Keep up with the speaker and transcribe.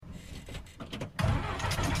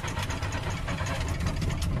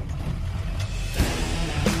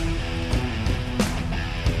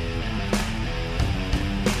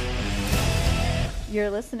You're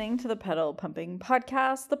listening to the Pedal Pumping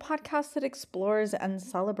Podcast, the podcast that explores and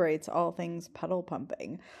celebrates all things pedal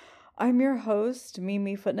pumping. I'm your host,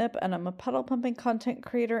 Mimi Footnip, and I'm a pedal pumping content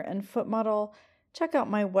creator and foot model. Check out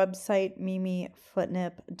my website,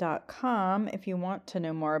 mimifootnip.com, if you want to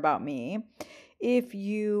know more about me. If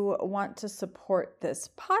you want to support this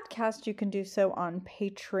podcast, you can do so on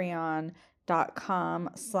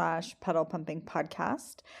patreon.com/pedal pumping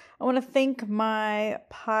podcast. I want to thank my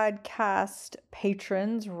podcast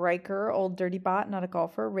patrons, Riker, Old Dirty Bot, Not a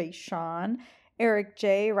Golfer, Ray Sean, Eric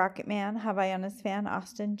J, Rocketman, Havaianas Fan,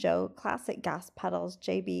 Austin Joe, Classic Gas Pedals,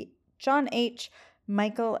 JB, John H,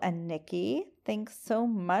 Michael, and Nikki. Thanks so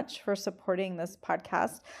much for supporting this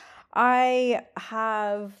podcast. I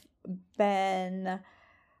have been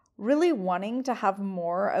really wanting to have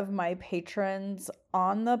more of my patrons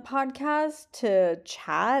on the podcast to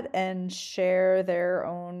chat and share their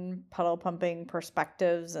own pedal pumping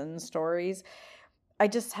perspectives and stories. I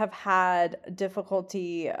just have had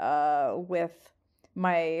difficulty with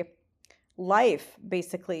my life,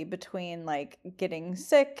 basically, between like getting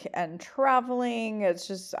sick and traveling. It's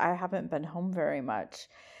just, I haven't been home very much.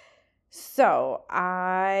 So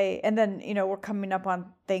and then, we're coming up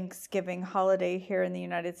on Thanksgiving holiday here in the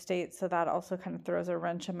United States. So that also kind of throws a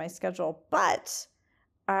wrench in my schedule. But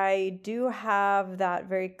I do have that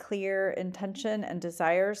very clear intention and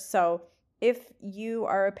desire. So if you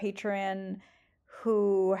are a patron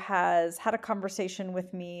who has had a conversation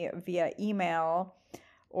with me via email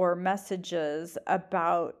or messages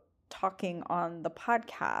about talking on the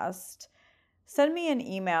podcast, send me an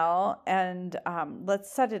email and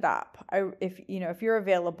let's set it up. If you're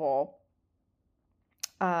available,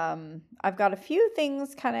 I've got a few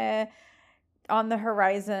things kind of on the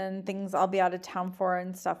horizon, things I'll be out of town for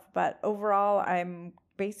and stuff. But overall, I'm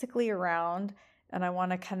basically around and I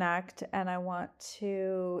want to connect and I want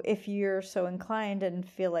to, if you're so inclined and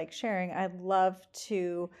feel like sharing, I'd love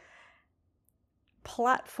to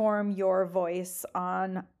platform your voice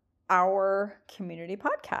on our community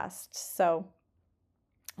podcast. So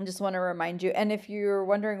I just want to remind you. And if you're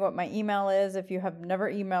wondering what my email is, if you have never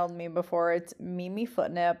emailed me before, it's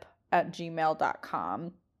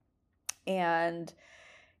mimifootnip@gmail.com. And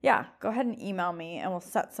yeah, go ahead and email me and we'll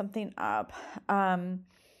set something up.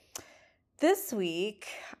 This week,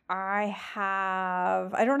 I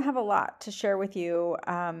don't have a lot to share with you.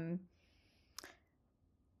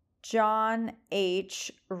 John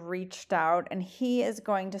H reached out and he is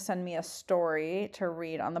going to send me a story to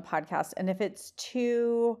read on the podcast. And if it's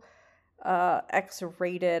too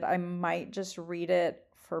X-rated, I might just read it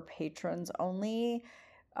for patrons only.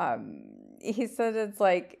 He said it's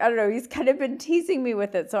like, I don't know, he's kind of been teasing me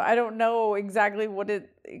with it. So I don't know exactly what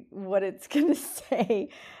it's going to say.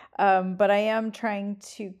 But I am trying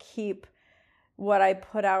to keep what I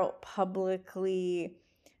put out publicly,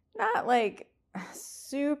 not like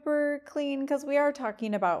super clean, because we are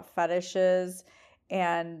talking about fetishes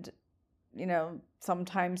and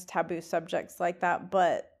sometimes taboo subjects like that,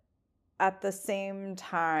 but at the same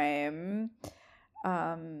time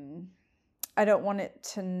I don't want it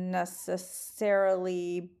to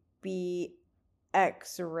necessarily be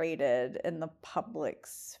X-rated in the public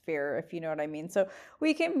sphere, if you know what I mean. So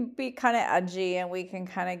we can be kind of edgy and we can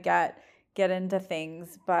kind of get into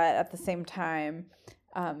things, but at the same time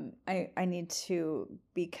I need to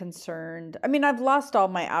be concerned. I mean, I've lost all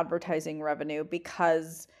my advertising revenue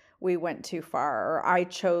because we went too far, or I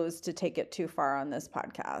chose to take it too far on this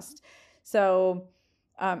podcast. So,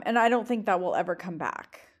 and I don't think that will ever come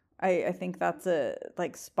back. I think that's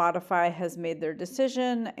like Spotify has made their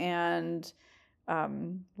decision and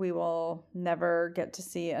we will never get to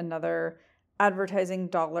see another advertising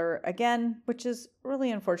dollar again, which is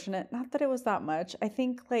really unfortunate. Not that it was that much. I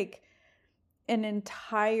think like an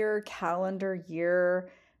entire calendar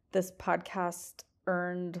year, this podcast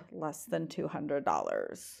earned less than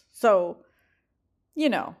 $200. So,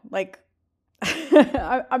 like,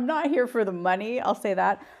 I'm not here for the money, I'll say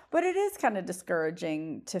that. But it is kind of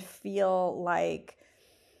discouraging to feel like,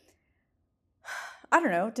 I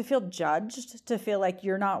don't know, to feel judged, to feel like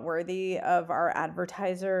you're not worthy of our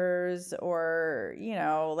advertisers, or,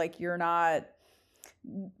 like you're not,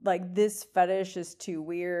 like this fetish is too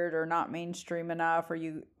weird or not mainstream enough,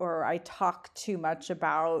 or I talk too much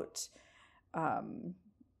about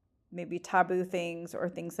maybe taboo things or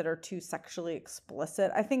things that are too sexually explicit.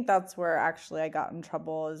 I think that's where actually I got in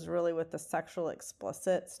trouble, is really with the sexual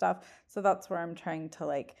explicit stuff. So that's where I'm trying to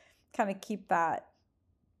like kind of keep that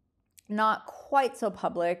not quite so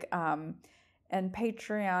public. And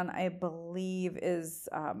Patreon, I believe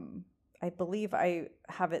I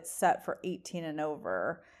have it set for 18 and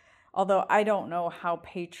over. although I don't know how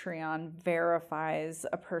Patreon verifies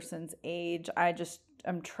a person's age. I just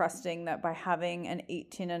am trusting that by having an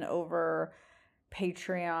 18 and over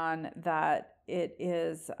Patreon that it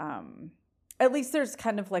is, at least there's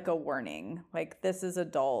kind of like a warning, like this is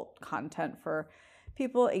adult content for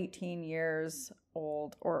people 18 years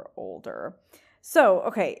old or older. So,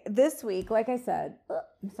 okay, this week, like I said,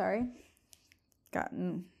 I'm sorry,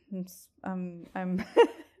 I'm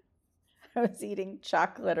I was eating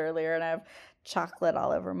chocolate earlier and I have chocolate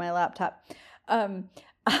all over my laptop. Um,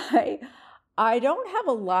 I don't have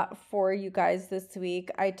a lot for you guys this week.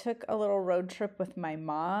 I took a little road trip with my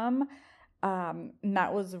mom. And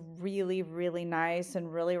that was really, really nice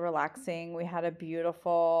and really relaxing. We had a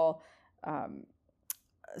beautiful,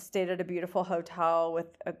 stayed at a beautiful hotel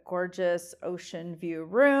with a gorgeous ocean view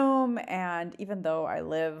room. And even though I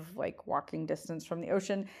live like walking distance from the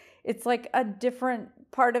ocean, it's like a different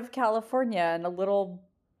part of California and a little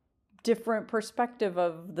different perspective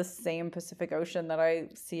of the same Pacific Ocean that I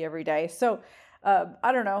see every day. So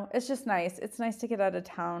I don't know. It's just nice. It's nice to get out of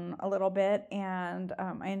town a little bit, and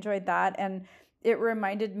I enjoyed that. And it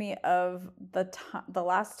reminded me of the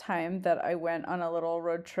last time that I went on a little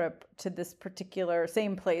road trip to this particular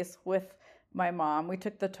same place with my mom. We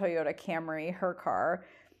took the Toyota Camry, her car.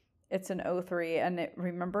 It's an '03, and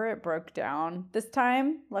remember it broke down. This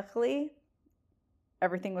time, luckily,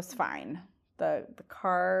 everything was fine. The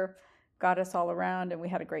car got us all around and we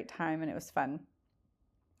had a great time and it was fun.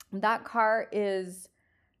 That car is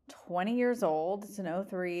 20 years old. It's an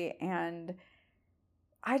 '03 and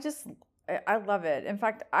I love it. In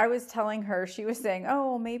fact, I was telling her, she was saying,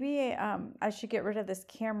 oh, maybe I should get rid of this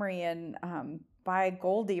Camry and buy a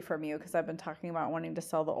Goldie from you because I've been talking about wanting to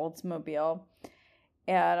sell the Oldsmobile.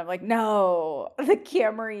 And I'm like, no, the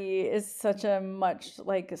Camry is such a much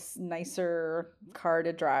like nicer car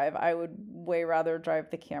to drive. I would way rather drive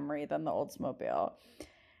the Camry than the Oldsmobile.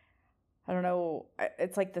 I don't know.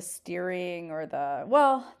 It's like the steering or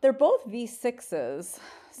well, they're both V6s.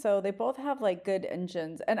 So they both have like good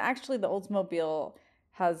engines. And actually the Oldsmobile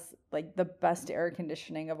has like the best air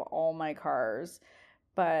conditioning of all my cars.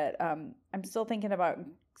 But I'm still thinking about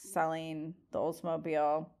selling the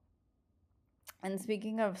Oldsmobile. And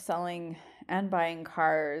speaking of selling and buying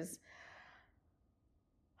cars,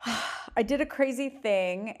 I did a crazy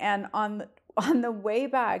thing, and on the way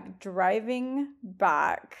back, driving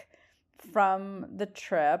back from the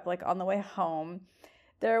trip, like on the way home,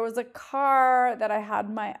 there was a car that I had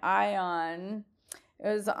my eye on. It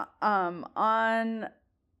was on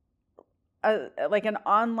like an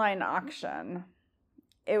online auction.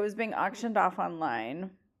 It was being auctioned off online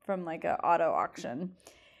from like an auto auction.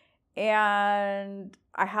 And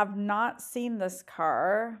I have not seen this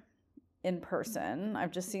car in person.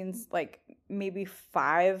 I've just seen like maybe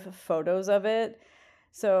 5 photos of it.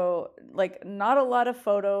 So like not a lot of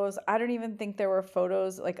photos. I don't even think there were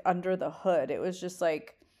photos like under the hood. It was just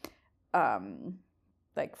like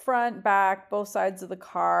front, back, both sides of the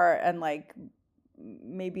car, and like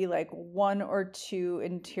maybe like 1 or 2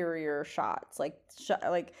 interior shots, like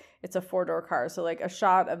it's a 4-door car, so like a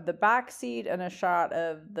shot of the back seat and a shot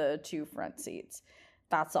of the 2 front seats.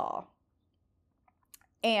 That's all.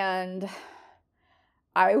 And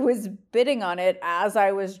I was bidding on it as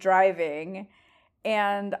I was driving,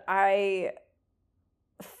 and I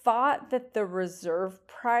thought that the reserve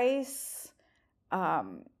price,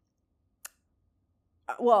 well,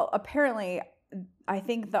 apparently I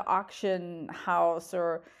think the auction house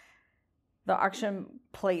or the auction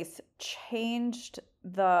place changed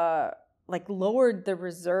lowered the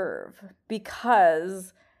reserve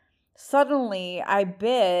because suddenly I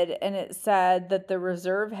bid and it said that the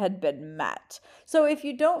reserve had been met. So if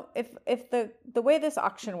the way this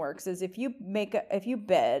auction works is if you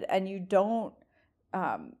bid and you don't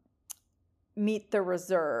meet the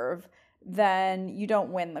reserve, then you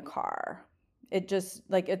don't win the car. It just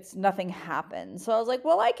it's nothing happens. So I was like,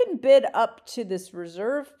 well, I can bid up to this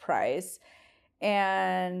reserve price,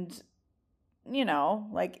 and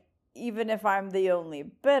even if I'm the only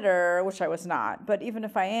bidder, which I was not, but even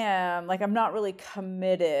if I am, I'm not really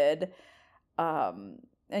committed. And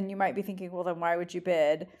you might be thinking, well, then why would you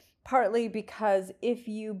bid? Partly because if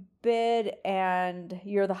you bid and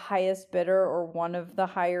you're the highest bidder or one of the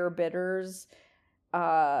higher bidders,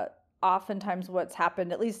 oftentimes what's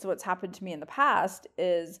happened, at least what's happened to me in the past,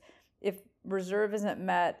 is if reserve isn't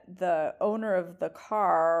met, the owner of the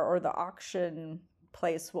car or the auction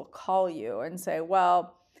place will call you and say,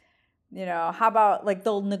 well, how about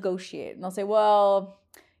they'll negotiate and they'll say, well,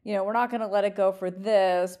 we're not going to let it go for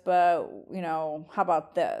this, but, how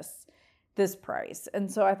about this price?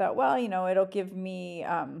 And so I thought, well, it'll give me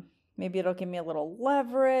maybe it'll give me a little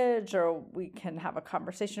leverage or we can have a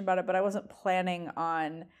conversation about it. But I wasn't planning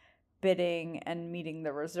on bidding and meeting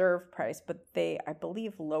the reserve price, but they, I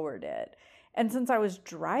believe, lowered it. And since I was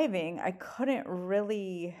driving, I couldn't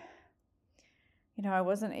really, I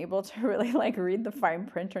wasn't able to really like read the fine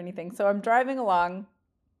print or anything. So I'm driving along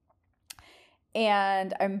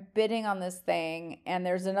and I'm bidding on this thing, and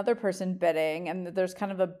there's another person bidding, and there's kind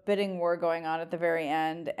of a bidding war going on at the very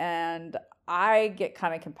end, and I get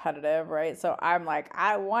kind of competitive, right? So I'm like,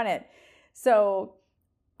 I want it. So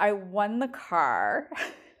I won the car.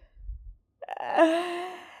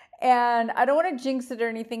 And I don't want to jinx it or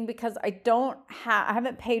anything because I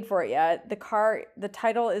haven't paid for it yet. The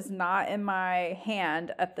title is not in my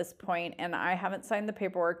hand at this point, and I haven't signed the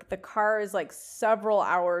paperwork. The car is like several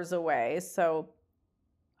hours away, so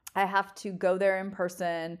I have to go there in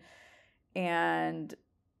person and,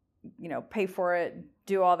 pay for it,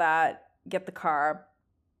 do all that, get the car,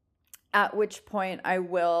 at which point I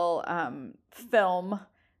will film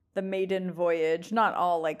the maiden voyage, not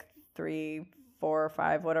all like 3, 4 or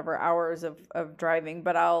 5, whatever hours of driving,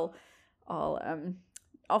 but I'll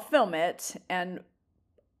film it and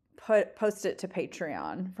post it to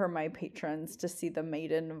Patreon for my patrons to see the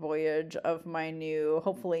maiden voyage of my new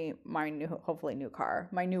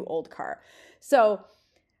old car. So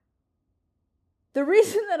the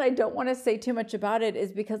reason that I don't want to say too much about it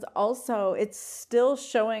is because also it's still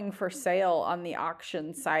showing for sale on the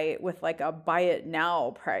auction site with like a buy it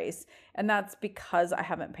now price. And that's because I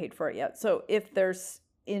haven't paid for it yet. So if there's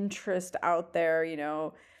interest out there,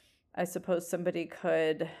 I suppose somebody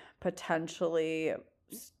could potentially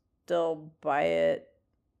still buy it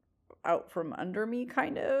out from under me,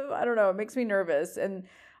 kind of. I don't know. It makes me nervous. And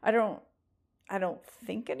I don't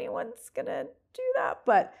think anyone's going to do that,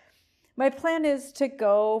 but my plan is to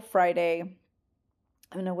go Friday. I'm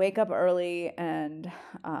going to wake up early and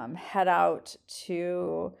head out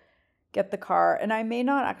to get the car. And I may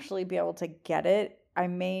not actually be able to get it. I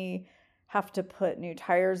may have to put new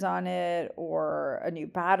tires on it or a new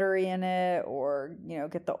battery in it or,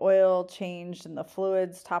 get the oil changed and the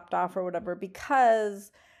fluids topped off or whatever,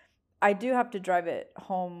 because I do have to drive it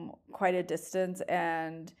home quite a distance.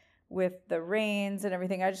 And with the rains and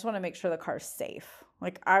everything, I just want to make sure the car's safe.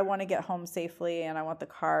 Like, I want to get home safely and I want the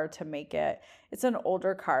car to make it. It's an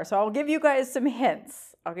older car. So I'll give you guys some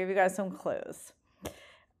hints. I'll give you guys some clues.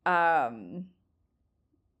 The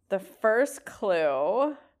first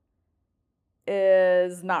clue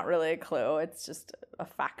is not really a clue. It's just a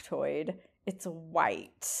factoid. It's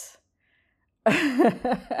white.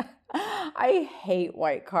 I hate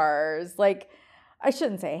white cars. Like, I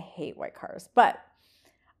shouldn't say I hate white cars, but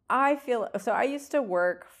I used to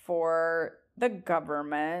work for the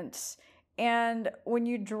government, and when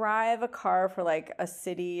you drive a car for like a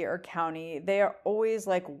city or county, they are always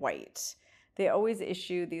like white. They always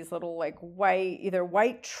issue these little like either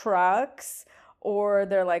white trucks or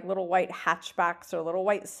they're like little white hatchbacks or little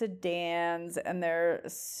white sedans, and they're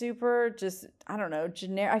super just, I don't know,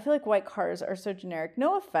 generic. I feel like white cars are so generic.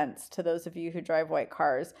 No offense to those of you who drive white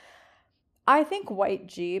cars. I think white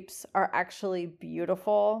Jeeps are actually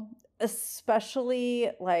beautiful, especially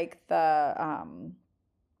like the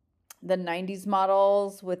 90s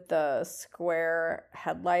models with the square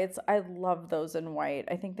headlights. I love those in white.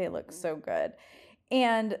 I think they look so good.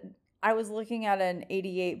 And I was looking at an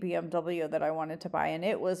 88 BMW that I wanted to buy, and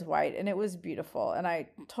it was white and it was beautiful. And I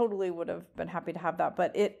totally would have been happy to have that,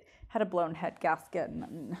 but it had a blown head gasket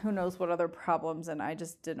and who knows what other problems. And I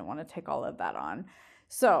just didn't want to take all of that on.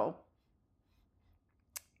 So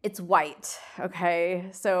it's white, okay?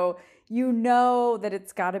 So you know that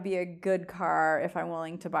it's got to be a good car if I'm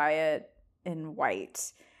willing to buy it in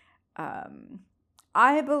white.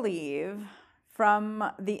 I believe from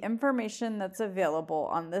the information that's available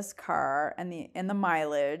on this car and the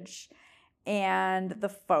mileage and the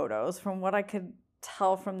photos, from what I could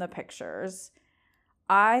tell from the pictures,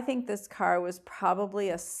 I think this car was probably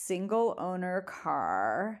a single owner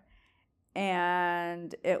car,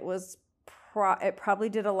 and it probably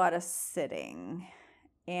did a lot of sitting.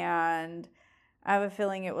 And I have a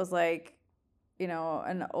feeling it was like,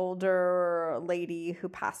 an older lady who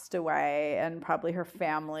passed away, and probably her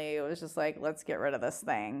family was just like, let's get rid of this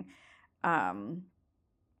thing.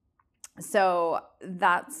 So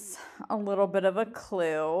that's a little bit of a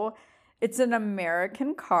clue. It's an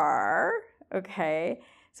American car, okay?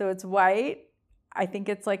 So it's white. I think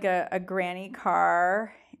it's like a granny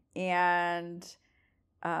car, and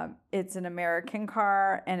it's an American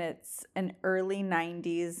car, and it's an early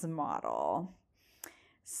 90s model.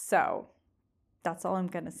 So that's all I'm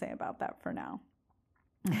going to say about that for now.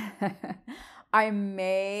 I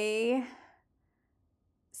may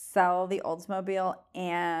sell the Oldsmobile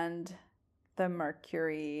and the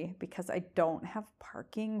Mercury because I don't have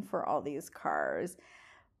parking for all these cars.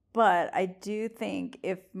 But I do think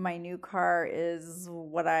if my new car is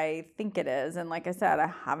what I think it is, and like I said,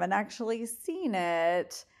 I haven't actually seen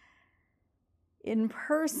it in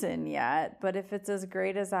person yet, but if it's as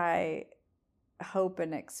great as I hope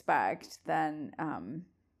and expect, then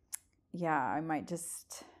yeah, I might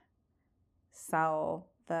just sell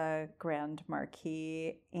the Grand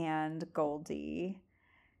Marquis and Goldie.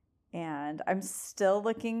 And I'm still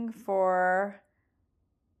looking for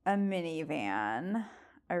a minivan.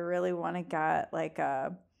 I really want to get like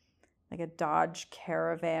a Dodge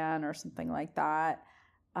Caravan or something like that.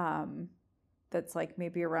 That's like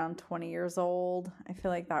maybe around 20 years old. I feel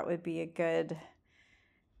like that would be a good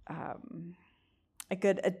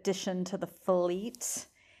addition to the fleet.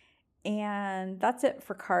 And that's it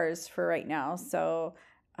for cars for right now. So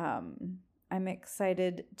I'm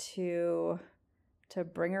excited to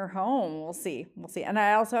bring her home. We'll see. And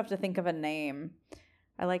I also have to think of a name.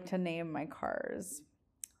 I like to name my cars.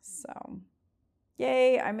 So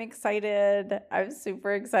yay, I'm excited. I'm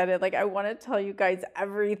super excited. Like, I want to tell you guys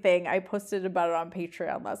everything. I posted about it on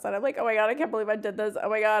Patreon last night. I'm like, oh my God, I can't believe I did this. Oh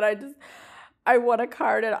my God, I won a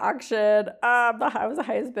car at an auction. I was the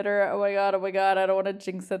highest bidder. Oh my God. I don't want to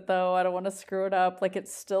jinx it though. I don't want to screw it up. Like,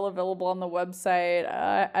 it's still available on the website.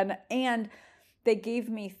 And they gave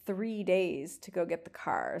me 3 days to go get the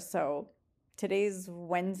car. So today's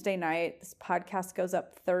Wednesday night. This podcast goes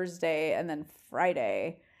up Thursday, and then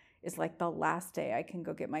Friday is like the last day I can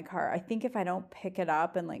go get my car. I think if I don't pick it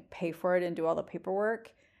up and like pay for it and do all the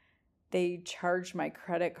paperwork, they charge my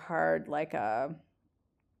credit card like a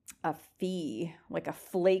fee, like a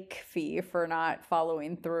flake fee for not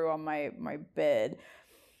following through on my bid.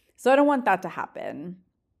 So I don't want that to happen.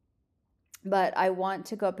 But I want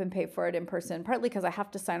to go up and pay for it in person, partly because I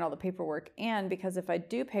have to sign all the paperwork, and because if I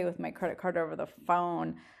do pay with my credit card over the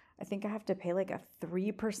phone, I think I have to pay like a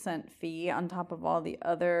 3% fee on top of all the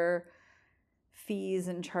other fees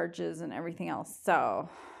and charges and everything else. So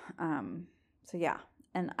yeah.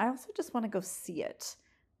 And I also just want to go see it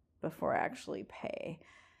before I actually pay.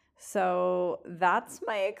 So that's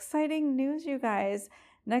my exciting news, you guys.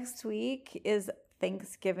 Next week is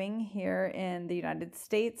Thanksgiving here in the United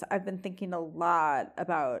States. I've been thinking a lot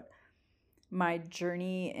about my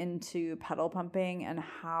journey into pedal pumping and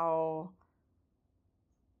how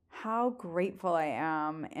grateful I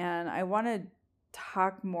am. And I want to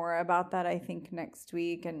talk more about that, I think, next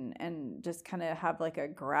week, and just kind of have like a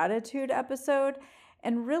gratitude episode,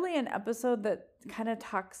 and really an episode that kind of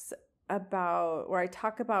talks about, where I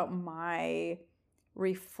talk about my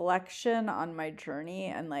reflection on my journey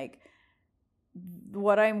and like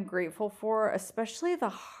what I'm grateful for, especially the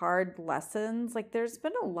hard lessons. Like, there's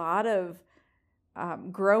been a lot of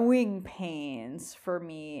growing pains for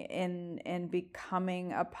me in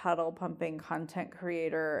becoming a pedal pumping content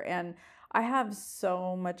creator, and I have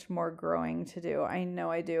so much more growing to do. I know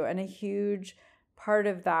I do, and a huge part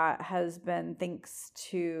of that has been thanks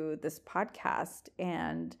to this podcast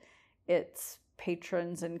and its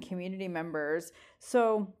patrons and community members.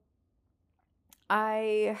 So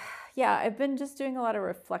I've been just doing a lot of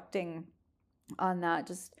reflecting on that,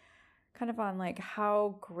 just kind of on like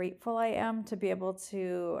how grateful I am to be able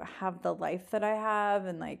to have the life that I have,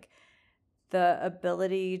 and like the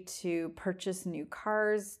ability to purchase new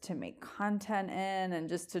cars to make content in, and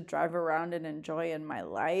just to drive around and enjoy in my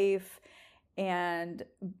life, and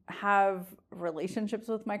have relationships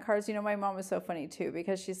with my cars. You know, my mom is so funny too,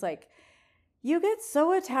 because she's like, you get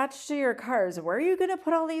so attached to your cars. Where are you going to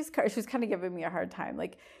put all these cars? She's kind of giving me a hard time.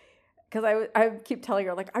 Like, because I keep telling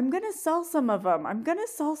her, like, I'm going to sell some of them. I'm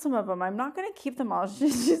not going to keep them all.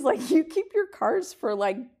 She's like, you keep your cars for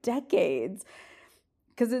like decades.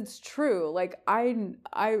 Because it's true. Like, I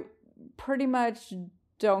pretty much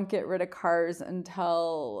don't get rid of cars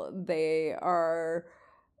until they are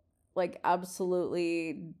like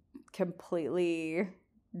absolutely, completely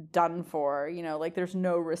done for, you know, like there's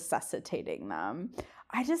no resuscitating them.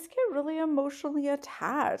 I just get really emotionally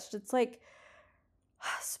attached. It's like,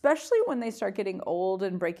 especially when they start getting old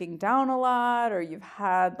and breaking down a lot, or you've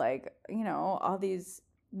had like, you know,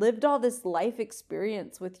 lived all this life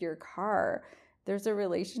experience with your car. There's a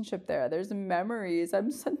relationship there. There's memories.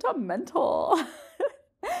 I'm sentimental.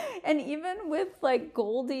 And even with like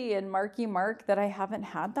Goldie and Marky Mark that I haven't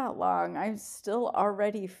had that long, I still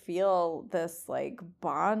already feel this like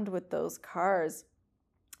bond with those cars.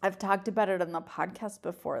 I've talked about it on the podcast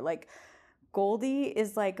before. Like, Goldie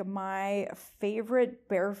is like my favorite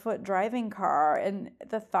barefoot driving car. And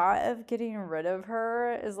the thought of getting rid of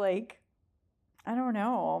her is like, I don't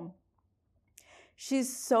know.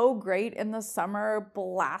 she's so great in the summer,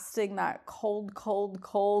 blasting that cold, cold,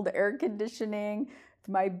 cold air conditioning with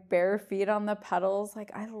my bare feet on the pedals.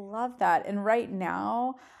 Like, I love that. And right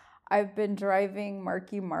now, I've been driving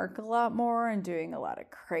Marky Mark a lot more and doing a lot of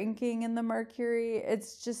cranking in the Mercury.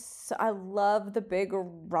 It's just, I love the big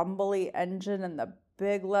rumbly engine and the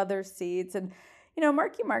big leather seats. And,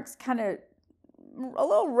 Marky Mark's kind of a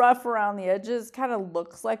little rough around the edges, kind of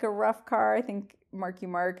looks like a rough car. I think Marky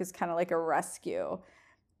Mark is kind of like a rescue.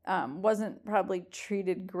 Wasn't probably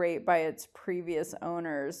treated great by its previous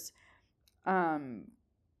owners.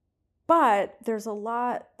 But there's a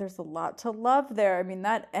lot to love there. I mean,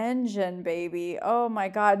 that engine, baby. Oh my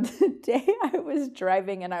God. The day I was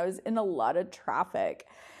driving and I was in a lot of traffic,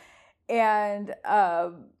 and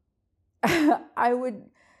I was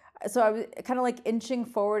kind of like inching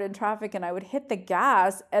forward in traffic, and I would hit the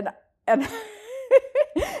gas, and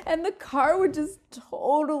and the car would just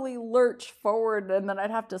totally lurch forward, and then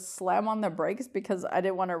I'd have to slam on the brakes because I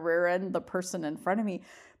didn't want to rear end the person in front of me.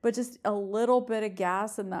 But just a little bit of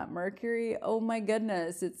gas in that Mercury, oh my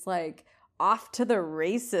goodness, it's like off to the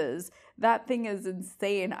races. That thing is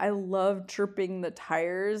insane. I love tripping the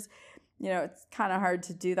tires. It's kind of hard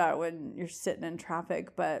to do that when you're sitting in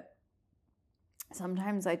traffic, but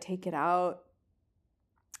sometimes I take it out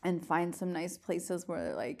and find some nice places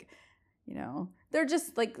where, like, they're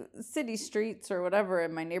just like city streets or whatever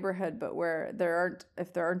in my neighborhood, but where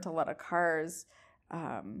if there aren't a lot of cars,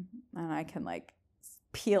 and I can like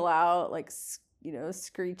peel out, like,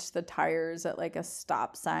 screech the tires at like a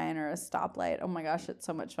stop sign or a stoplight. Oh my gosh, it's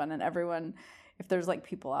so much fun. And everyone, if there's like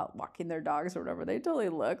people out walking their dogs or whatever, they totally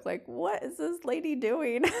look like, what is this lady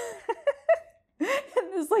doing?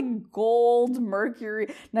 And this like gold Mercury,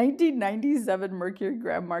 1997 Mercury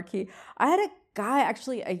Grand Marquis. I had a guy,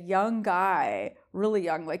 actually a young guy, really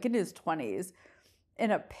young, like in his 20s, in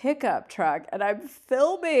a pickup truck, and I'm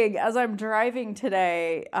filming as I'm driving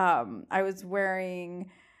today. I was wearing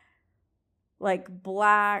like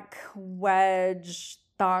black wedge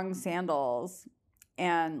thong sandals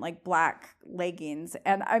and like black leggings,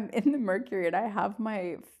 and I'm in the Mercury, and I have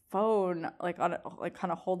my phone like on it, like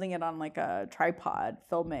kind of holding it on like a tripod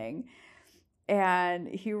filming, and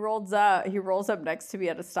he rolls up next to me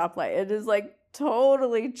at a stoplight. It is like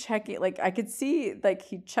totally checking, like I could see like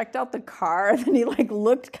he checked out the car, and then he like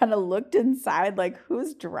looked inside, like,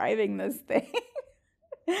 who's driving this thing?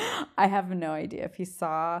 I have no idea if he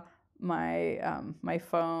saw my my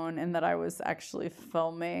phone and that I was actually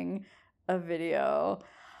filming a video.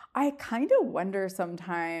 I kind of wonder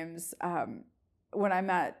sometimes when I'm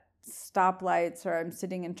at stoplights or I'm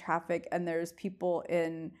sitting in traffic and there's people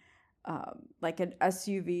in like an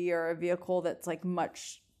SUV or a vehicle that's like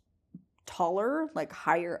much taller, like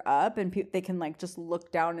higher up, and they can like just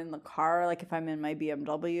look down in the car, like if I'm in my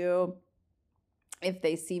BMW, if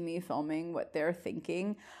they see me filming, what they're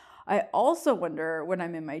thinking. I also wonder when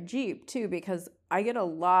I'm in my Jeep too, because I get a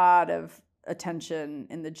lot of attention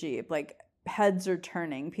in the Jeep, like heads are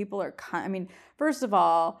turning, people are first of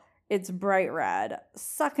all, it's bright red.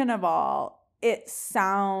 Second of all, it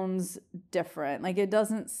sounds different. Like, it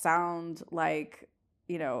doesn't sound like,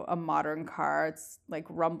 a modern car. It's like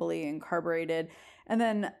rumbly and carbureted. And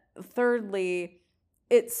then thirdly,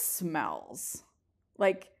 it smells.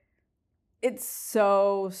 Like, it's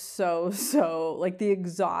so, like the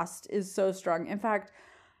exhaust is so strong. In fact,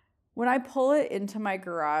 when I pull it into my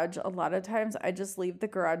garage, a lot of times I just leave the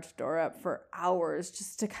garage door up for hours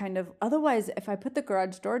just to kind of, otherwise if I put the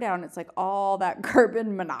garage door down, it's like all that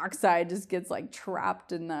carbon monoxide just gets like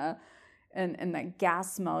trapped in and that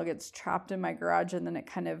gas smell gets trapped in my garage, and then it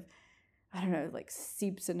kind of, I don't know, like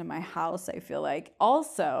seeps into my house, I feel like.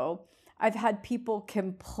 Also, I've had people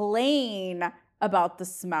complain about the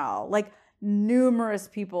smell, like numerous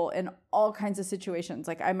people in all kinds of situations.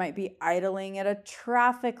 Like, I might be idling at a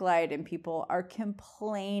traffic light and people are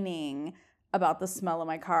complaining about the smell of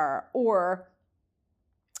my car. Or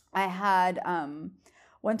I had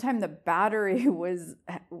one time the battery was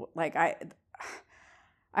like,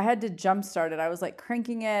 I had to jump start it. I was like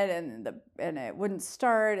cranking it and it wouldn't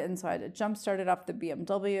start, and so I had to jump start it off the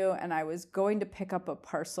BMW, and I was going to pick up a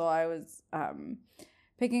parcel. I was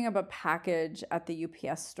picking up a package at the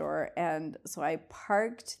UPS store, and so I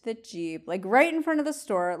parked the Jeep like right in front of the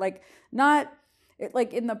store, like not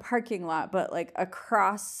like in the parking lot, but like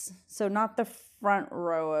across, so not the front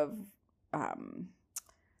row of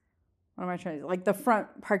what am I trying to, like the front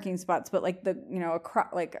parking spots, but like the,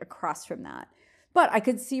 across from that. But I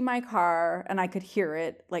could see my car and I could hear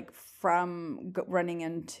it like from running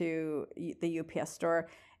into the UPS store.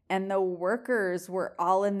 and the workers were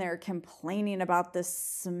all in there complaining about this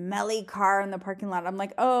smelly car in the parking lot. I'm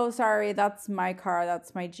like, oh, sorry, that's my car.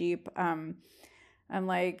 That's my Jeep. I'm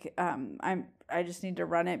like, I just need to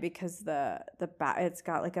run it because it's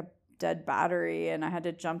got like a dead battery and I had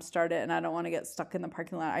to jump start it and I don't want to get stuck in the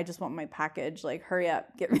parking lot. I just want my package. Like, hurry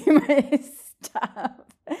up, get me my stuff.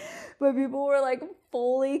 But people were like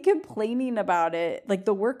fully complaining about it, like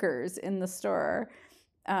the workers in the store.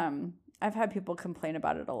 I've had people complain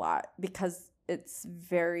about it a lot because it's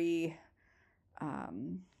very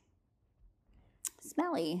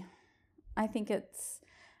smelly. I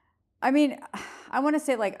want to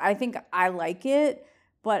say, like, I think I like it,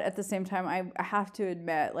 but at the same time, I have to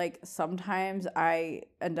admit, like, sometimes I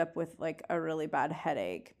end up with like a really bad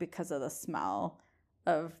headache because of the smell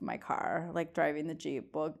of my car. Like, driving the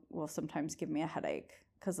Jeep will sometimes give me a headache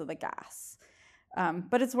because of the gas.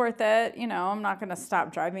 But it's worth it. I'm not going to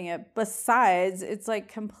stop driving it. Besides, it's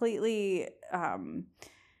like completely,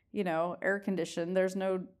 air conditioned. There's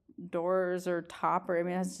no doors or top,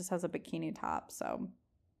 it just has a bikini top. So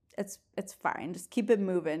it's fine. Just keep it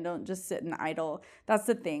moving. Don't just sit and idle. That's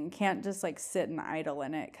the thing. Can't just like sit and idle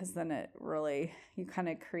in it, because then you kind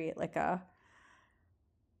of create like a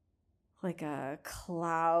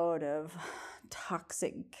cloud of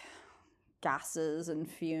toxic gases and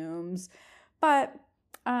fumes. But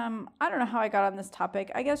I don't know how I got on this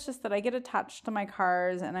topic. I guess just that I get attached to my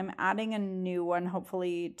cars, and I'm adding a new one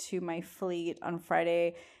hopefully to my fleet on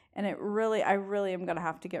Friday. And I really am going to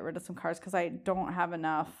have to get rid of some cars because I don't have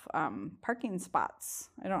enough parking spots.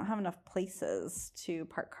 I don't have enough places to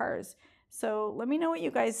park cars. So let me know what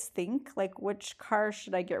you guys think. Like, which car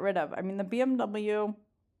should I get rid of? I mean, the BMW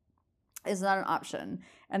is not an option.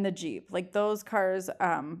 And the Jeep. Like, those cars,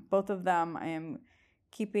 both of them I am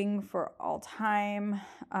keeping for all time.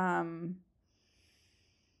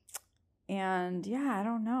 And yeah, I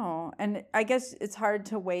don't know. And I guess it's hard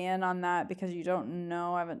to weigh in on that because you don't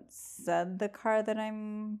know. I haven't said the car that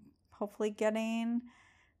I'm hopefully getting.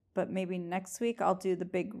 But maybe next week I'll do the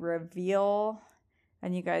big reveal.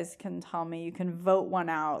 And you guys can tell me. You can vote one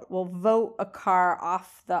out. We'll vote a car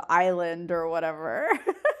off the island or whatever.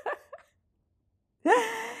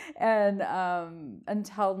 And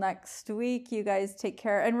until next week, you guys take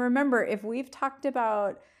care. And remember, if we've talked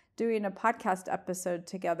about doing a podcast episode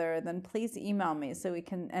together, then please email me so we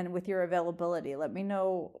can, and with your availability, let me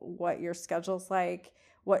know what your schedule's like,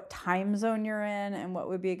 what time zone you're in, and what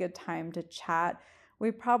would be a good time to chat.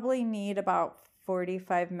 We probably need about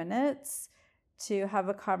 45 minutes to have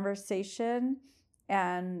a conversation.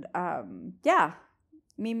 And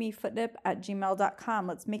mimifootnip@gmail.com.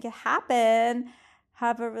 Let's make it happen.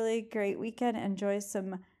 Have a really great weekend. Enjoy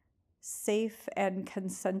some safe and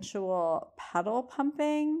consensual pedal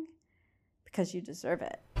pumping because you deserve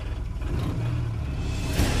it.